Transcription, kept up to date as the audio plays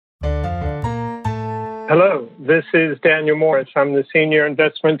Hello, this is Daniel Morris. I'm the Senior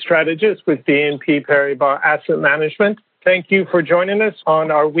Investment Strategist with BNP Paribas Asset Management. Thank you for joining us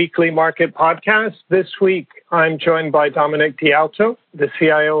on our weekly market podcast. This week, I'm joined by Dominic D'Alto, the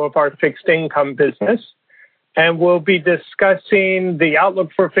CIO of our fixed income business. And we'll be discussing the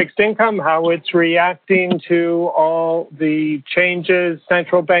outlook for fixed income, how it's reacting to all the changes,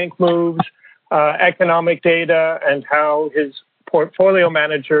 central bank moves, economic data, and how his portfolio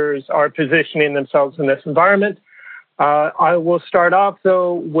managers are positioning themselves in this environment. I will start off,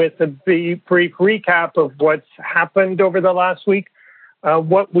 though, with a brief recap of what's happened over the last week.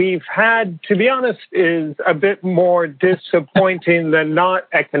 What we've had, to be honest, is a bit more disappointing than not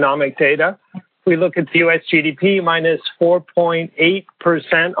economic data. If we look at the U.S. GDP, minus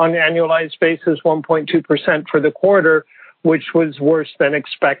 4.8% on an annualized basis, 1.2% for the quarter, which was worse than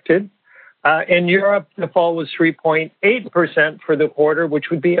expected. In Europe, the fall was 3.8% for the quarter,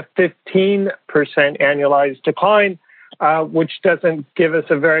 which would be a 15% annualized decline, which doesn't give us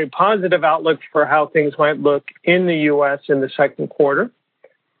a very positive outlook for how things might look in the U.S. in the second quarter.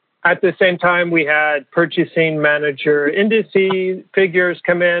 At the same time, we had purchasing manager indices figures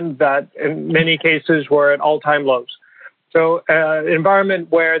come in that in many cases were at all-time lows. So an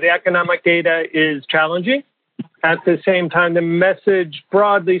environment where the economic data is challenging. At the same time, the message,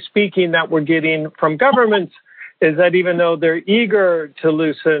 broadly speaking, that we're getting from governments is that even though they're eager to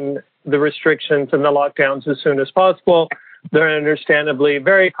loosen the restrictions and the lockdowns as soon as possible, they're understandably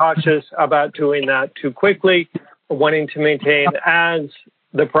very cautious about doing that too quickly, wanting to maintain as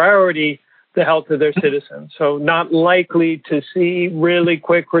the priority the health of their citizens. So not likely to see really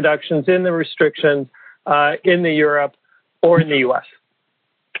quick reductions in the restrictions in the Europe or in the U.S.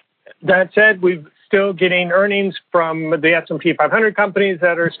 That said, we've still getting earnings from the S&P 500 companies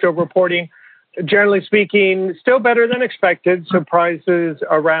that are still reporting. Generally speaking, still better than expected. Surprises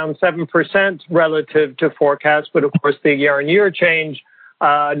around 7% relative to forecast, but of course the year-on-year change,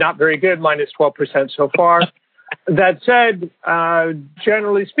 not very good, minus 12% so far. That said,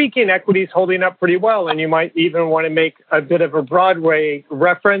 generally speaking, equities holding up pretty well, and you might even want to make a bit of a Broadway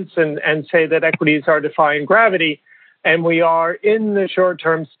reference and say that equities are defying gravity, and we are in the short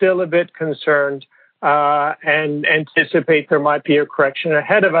term still a bit concerned and anticipate there might be a correction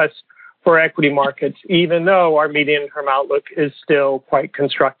ahead of us for equity markets, even though our medium-term outlook is still quite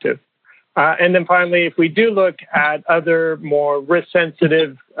constructive. And then finally, if we do look at other more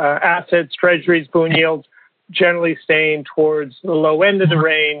risk-sensitive assets, treasuries, bond yields, generally staying towards the low end of the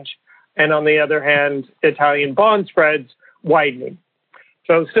range, and on the other hand, Italian bond spreads widening.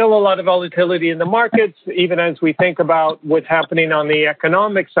 So still a lot of volatility in the markets, even as we think about what's happening on the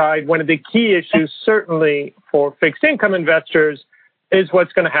economic side. One of the key issues, certainly for fixed income investors, is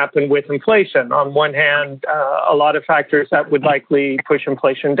what's going to happen with inflation. On one hand, a lot of factors that would likely push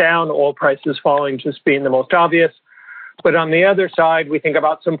inflation down, oil prices falling just being the most obvious. But on the other side, we think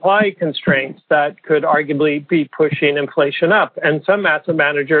about supply constraints that could arguably be pushing inflation up. And some asset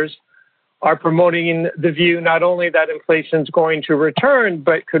managers are promoting the view not only that inflation is going to return,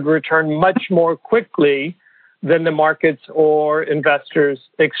 but could return much more quickly than the markets or investors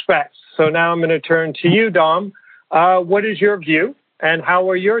expect. So now I'm going to turn to you, Dom. What is your view, and how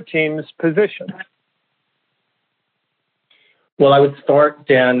are your teams positioned? Well, I would start,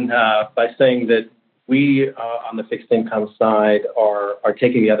 Dan, by saying that we on the fixed income side are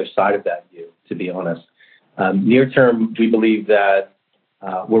taking the other side of that view, to be honest. Near term, we believe that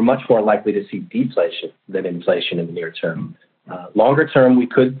we're much more likely to see deflation than inflation in the near term. Longer term, we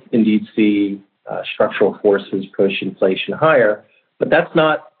could indeed see structural forces push inflation higher, but that's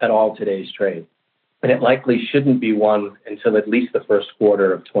not at all today's trade. And it likely shouldn't be one until at least the first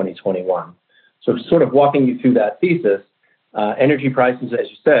quarter of 2021. So sort of walking you through that thesis, energy prices, as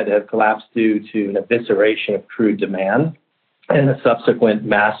you said, have collapsed due to an evisceration of crude demand and a subsequent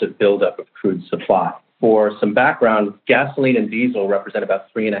massive buildup of crude supply. For some background, gasoline and diesel represent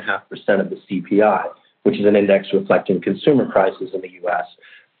about 3.5% of the CPI, which is an index reflecting consumer prices in the U.S.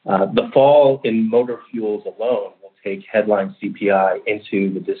 The fall in motor fuels alone will take headline CPI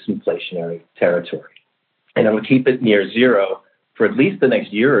into the disinflationary territory. And it will keep it near zero for at least the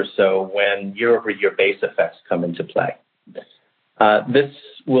next year or so when year-over-year base effects come into play. This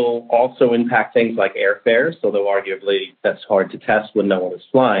will also impact things like airfares, although arguably that's hard to test when no one is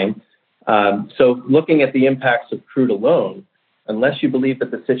flying. So looking at the impacts of crude alone, unless you believe that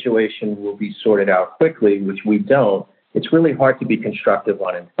the situation will be sorted out quickly, which we don't, it's really hard to be constructive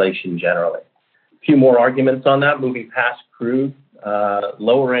on inflation generally. A few more arguments on that. Moving past crude,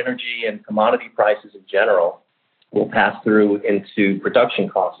 lower energy and commodity prices in general will pass through into production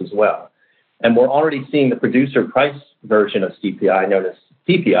costs as well. And we're already seeing the producer price version of CPI, known as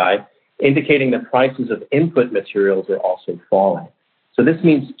CPI, indicating that prices of input materials are also falling. So this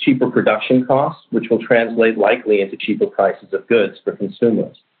means cheaper production costs, which will translate likely into cheaper prices of goods for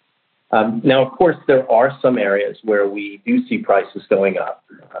consumers. Now, of course, there are some areas where we do see prices going up.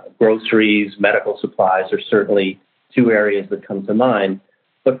 Groceries, medical supplies are certainly two areas that come to mind.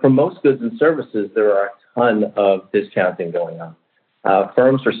 But for most goods and services, there are a ton of discounting going on.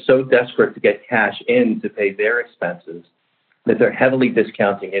 Firms are so desperate to get cash in to pay their expenses that they're heavily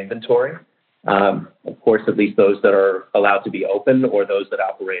discounting inventory. Of course, at least those that are allowed to be open or those that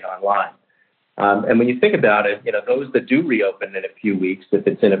operate online. And when you think about it, those that do reopen in a few weeks, if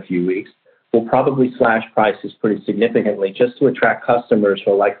it's in a few weeks, will probably slash prices pretty significantly just to attract customers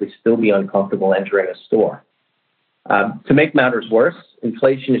who will likely still be uncomfortable entering a store. To make matters worse,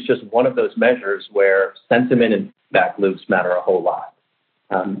 inflation is just one of those measures where sentiment and feedback loops matter a whole lot.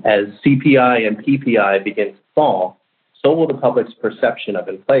 As CPI and PPI begin to fall, so will the public's perception of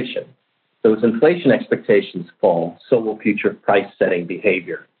inflation. So as inflation expectations fall, so will future price-setting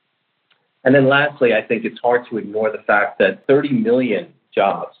behavior. And then lastly, I think it's hard to ignore the fact that 30 million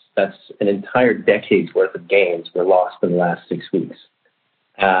jobs, that's an entire decade's worth of gains, were lost in the last 6 weeks.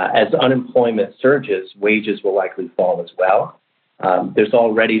 As unemployment surges, wages will likely fall as well. There's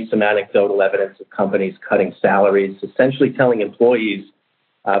already some anecdotal evidence of companies cutting salaries, essentially telling employees,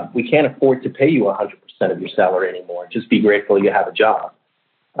 we can't afford to pay you 100% of your salary anymore. Just be grateful you have a job.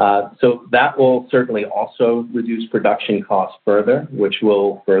 So that will certainly also reduce production costs further, which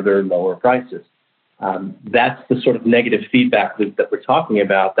will further lower prices. That's the sort of negative feedback loop that we're talking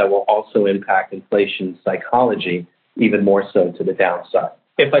about that will also impact inflation psychology even more so to the downside.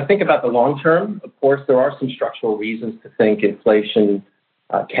 If I think about the long term, of course, there are some structural reasons to think inflation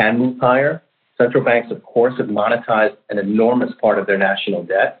can move higher. Central banks, of course, have monetized an enormous part of their national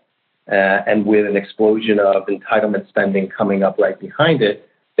debt. And with an explosion of entitlement spending coming up right behind it,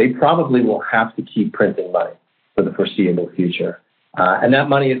 they probably will have to keep printing money for the foreseeable future. And that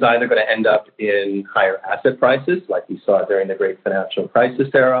money is either going to end up in higher asset prices, like we saw during the great financial crisis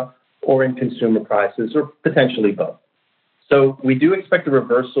era, or in consumer prices, or potentially both. So we do expect a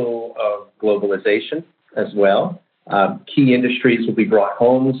reversal of globalization as well. Key industries will be brought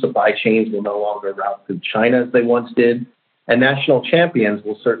home. Supply chains will no longer route through China as they once did. And national champions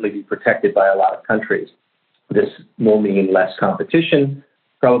will certainly be protected by a lot of countries. This will mean less competition,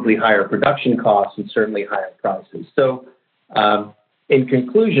 probably higher production costs, and certainly higher prices. So in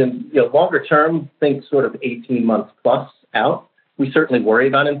conclusion, longer term, think sort of 18 months plus out. We certainly worry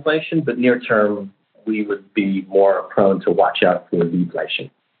about inflation, but near term, we would be more prone to watch out for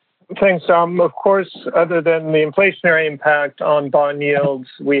deflation. Thanks, Tom. Of course, other than the inflationary impact on bond yields,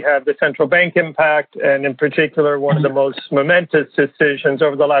 we have the central bank impact, and in particular, one of the most momentous decisions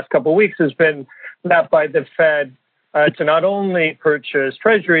over the last couple of weeks has been that by the Fed to not only purchase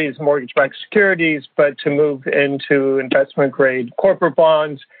treasuries, mortgage-backed securities, but to move into investment-grade corporate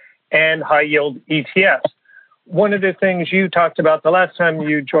bonds and high-yield ETFs. One of the things you talked about the last time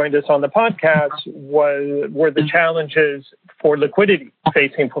you joined us on the podcast were the challenges for liquidity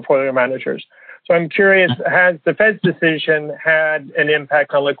facing portfolio managers. So I'm curious, has the Fed's decision had an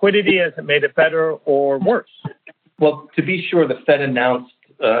impact on liquidity? Has it made it better or worse? Well, to be sure, the Fed announced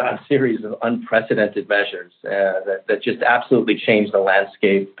a series of unprecedented measures that just absolutely changed the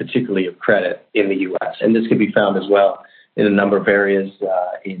landscape, particularly of credit in the U.S. And this can be found as well in a number of areas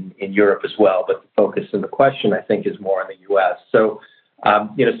in Europe as well. But the focus of the question, I think, is more in the U.S. So,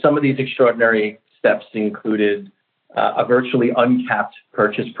 some of these extraordinary steps included a virtually uncapped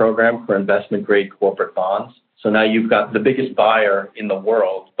purchase program for investment-grade corporate bonds. So now you've got the biggest buyer in the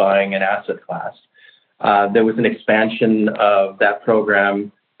world buying an asset class. There was an expansion of that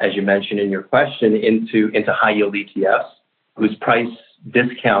program, as you mentioned in your question, into high-yield ETFs, whose price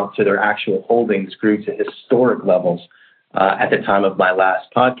discount to their actual holdings grew to historic levels at the time of my last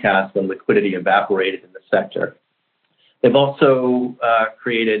podcast when liquidity evaporated in the sector. They've also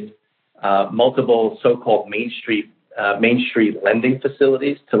created multiple so-called Main Street lending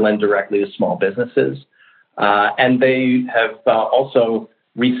facilities to lend directly to small businesses. And they have also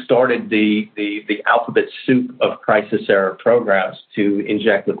restarted the alphabet soup of crisis-era programs to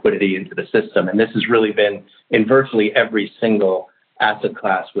inject liquidity into the system. And this has really been in virtually every single asset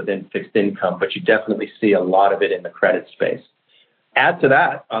class within fixed income, but you definitely see a lot of it in the credit space. Add to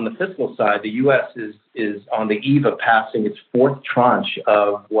that, on the fiscal side, the U.S. is on the eve of passing its fourth tranche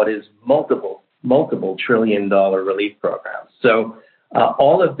of what is multiple trillion-dollar relief programs. So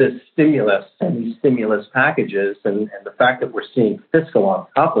all of this stimulus and these stimulus packages and the fact that we're seeing fiscal on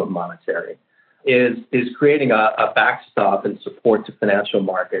top of monetary is creating a backstop and support to financial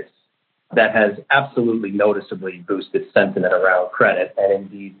markets that has absolutely noticeably boosted sentiment around credit and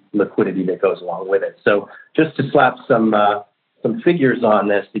indeed liquidity that goes along with it. So just to slap some figures on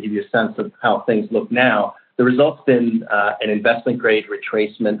this to give you a sense of how things look now, the result's been an investment grade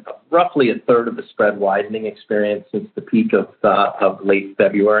retracement of roughly a third of the spread widening experience since the peak of late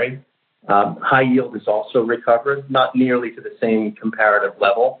February. High yield has also recovered, not nearly to the same comparative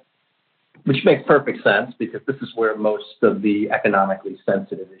level, which makes perfect sense because this is where most of the economically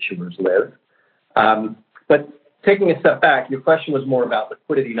sensitive issuers live. But taking a step back, your question was more about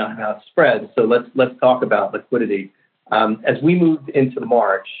liquidity, not about spreads. So let's talk about liquidity. As we moved into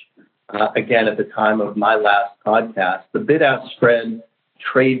March, again, at the time of my last podcast, the bid-ask spread,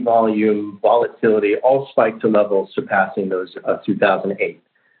 trade volume, volatility, all spiked to levels surpassing those of 2008.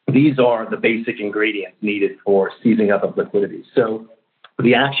 These are the basic ingredients needed for seizing up of liquidity. So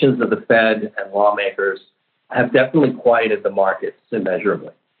the actions of the Fed and lawmakers have definitely quieted the markets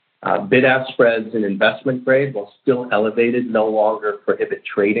immeasurably. Bid-ask spreads in investment grade, while still elevated, no longer prohibit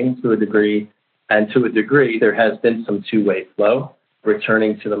trading to a degree. And to a degree, there has been some two-way flow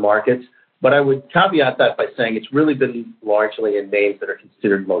returning to the markets. But I would caveat that by saying it's really been largely in names that are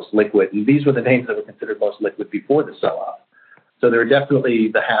considered most liquid. And these were the names that were considered most liquid before the sell-off. So there are definitely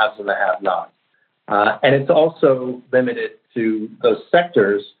the haves and the have-nots. And it's also limited to those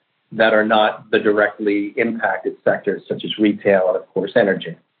sectors that are not the directly impacted sectors, such as retail and, of course,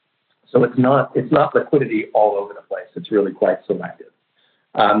 energy. So it's not liquidity all over the place. It's really quite selective.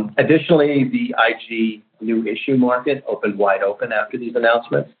 Additionally, the IG new issue market opened wide open after these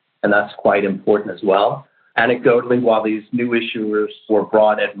announcements, and that's quite important as well. Anecdotally, while these new issuers were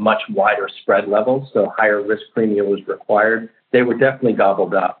brought at much wider spread levels, so higher risk premium was required, they were definitely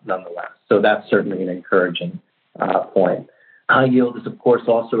gobbled up nonetheless. So that's certainly an encouraging point. High yield has, of course,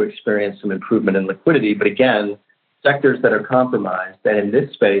 also experienced some improvement in liquidity, but again, sectors that are compromised, and in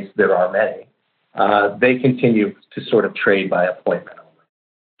this space there are many, they continue to sort of trade by appointment.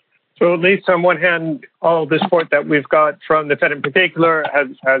 So at least on one hand, all the support that we've got from the Fed in particular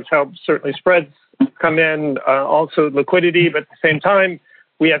has helped certainly spreads come in, also liquidity, but at the same time,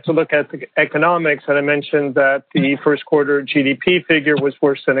 we have to look at the economics. And I mentioned that the first quarter GDP figure was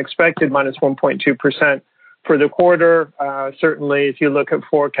worse than expected, minus 1.2% for the quarter. Certainly, if you look at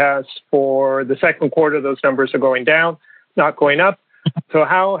forecasts for the second quarter, those numbers are going down, not going up. So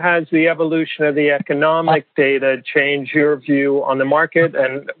how has the evolution of the economic data changed your view on the market,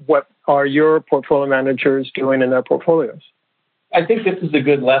 and what are your portfolio managers doing in their portfolios? I think this is a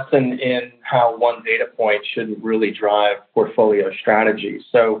good lesson in how one data point shouldn't really drive portfolio strategy.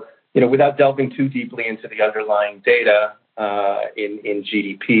 So, without delving too deeply into the underlying data in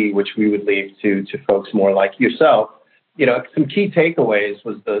GDP, which we would leave to folks more like yourself, some key takeaways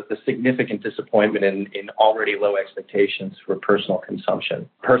was the significant disappointment in already low expectations for personal consumption.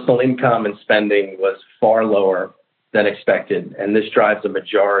 Personal income and spending was far lower than expected, and this drives a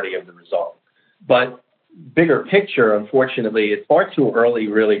majority of the result. But bigger picture, unfortunately, it's far too early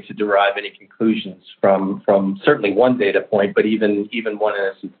really to derive any conclusions from certainly one data point, but even one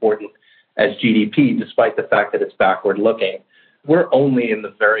as important as GDP, despite the fact that it's backward looking. We're only in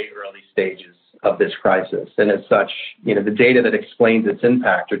the very early stages of this crisis. And as such, the data that explains its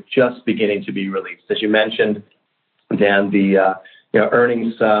impact are just beginning to be released. As you mentioned, Dan, the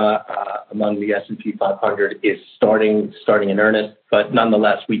earnings among the S&P 500 is starting in earnest, but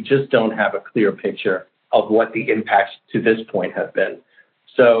nonetheless, we just don't have a clear picture of what the impacts to this point have been.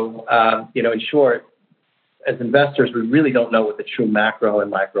 So, in short, as investors, we really don't know what the true macro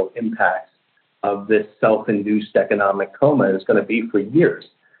and micro impacts of this self-induced economic coma is going to be for years.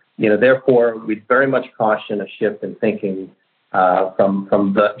 Therefore, we'd very much caution a shift in thinking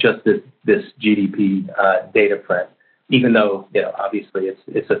from this GDP data print, even though obviously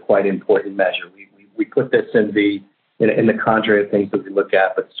it's a quite important measure. We put this in the cadre of things that we look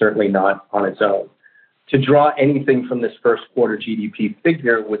at, but certainly not on its own. To draw anything from this first quarter GDP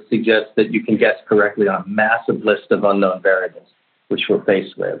figure would suggest that you can guess correctly on a massive list of unknown variables, which we're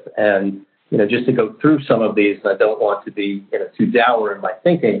faced with. And just to go through some of these, I don't want to be too dour in my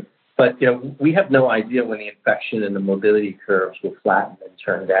thinking, but we have no idea when the infection and the mobility curves will flatten and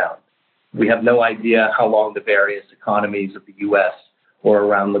turn down. We have no idea how long the various economies of the U.S. or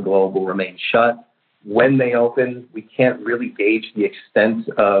around the globe will remain shut. When they open, we can't really gauge the extent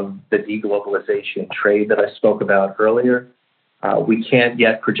of the deglobalization trade that I spoke about earlier. We can't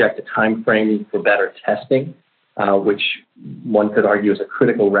yet project a time frame for better testing, which one could argue is a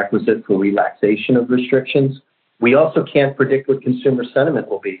critical requisite for relaxation of restrictions. We also can't predict what consumer sentiment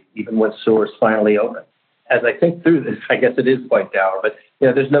will be, even when stores finally open. As I think through this, I guess it is quite dour, but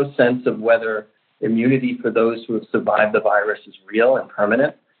there's no sense of whether immunity for those who have survived the virus is real and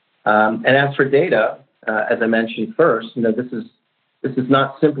permanent. And as for data, as I mentioned first, this is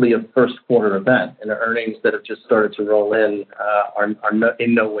not simply a first quarter event, and the earnings that have just started to roll in are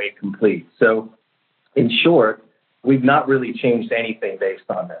in no way complete. So, in short, we've not really changed anything based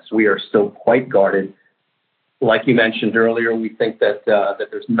on this. We are still quite guarded. Like you mentioned earlier, we think that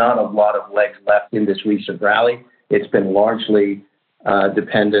there's not a lot of legs left in this recent rally. It's been largely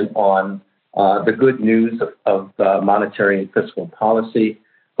dependent on the good news of monetary and fiscal policy,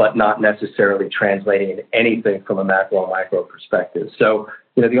 but not necessarily translating into anything from a macro and micro perspective. So,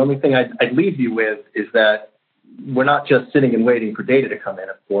 the only thing I'd leave you with is that we're not just sitting and waiting for data to come in,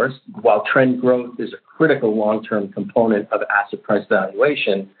 of course. While trend growth is a critical long-term component of asset price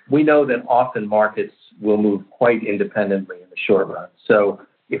valuation, we know that often markets will move quite independently in the short run. So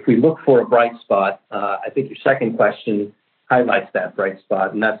if we look for a bright spot, I think your second question highlights that bright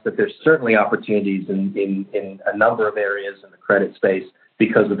spot, and that's that there's certainly opportunities in a number of areas in the credit space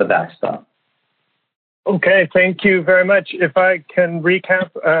because of the backstop. Okay, thank you very much. If I can recap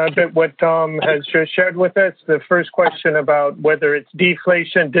a bit what Tom has just shared with us, the first question about whether it's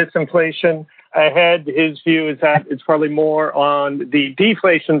deflation, disinflation ahead, his view is that it's probably more on the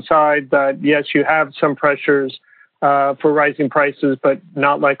deflation side, that yes, you have some pressures for rising prices, but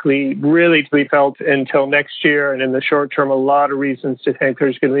not likely really to be felt until next year. And in the short term, a lot of reasons to think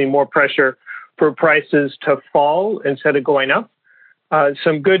there's going to be more pressure for prices to fall instead of going up.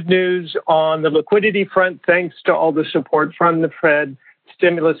 Some good news on the liquidity front, thanks to all the support from the Fed,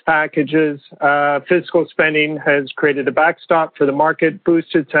 stimulus packages, fiscal spending has created a backstop for the market,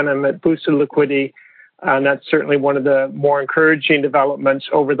 boosted sentiment, boosted liquidity, and that's certainly one of the more encouraging developments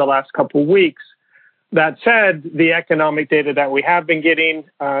over the last couple of weeks. That said, the economic data that we have been getting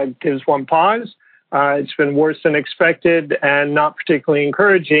gives one pause. It's been worse than expected and not particularly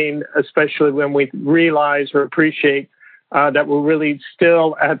encouraging, especially when we realize or appreciate that we're really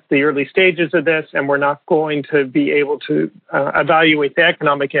still at the early stages of this, and we're not going to be able to evaluate the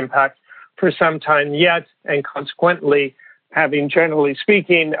economic impact for some time yet, and consequently, having, generally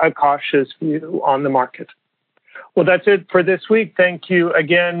speaking, a cautious view on the market. Well, that's it for this week. Thank you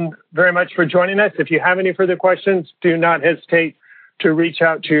again very much for joining us. If you have any further questions, do not hesitate to reach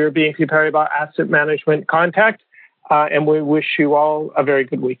out to your BNP Paribas Asset Management contact, and we wish you all a very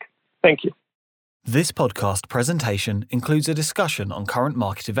good week. Thank you. This podcast presentation includes a discussion on current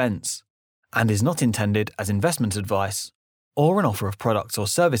market events and is not intended as investment advice or an offer of products or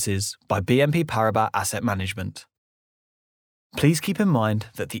services by BNP Paribas Asset Management. Please keep in mind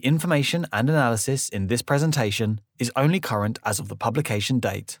that the information and analysis in this presentation is only current as of the publication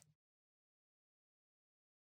date.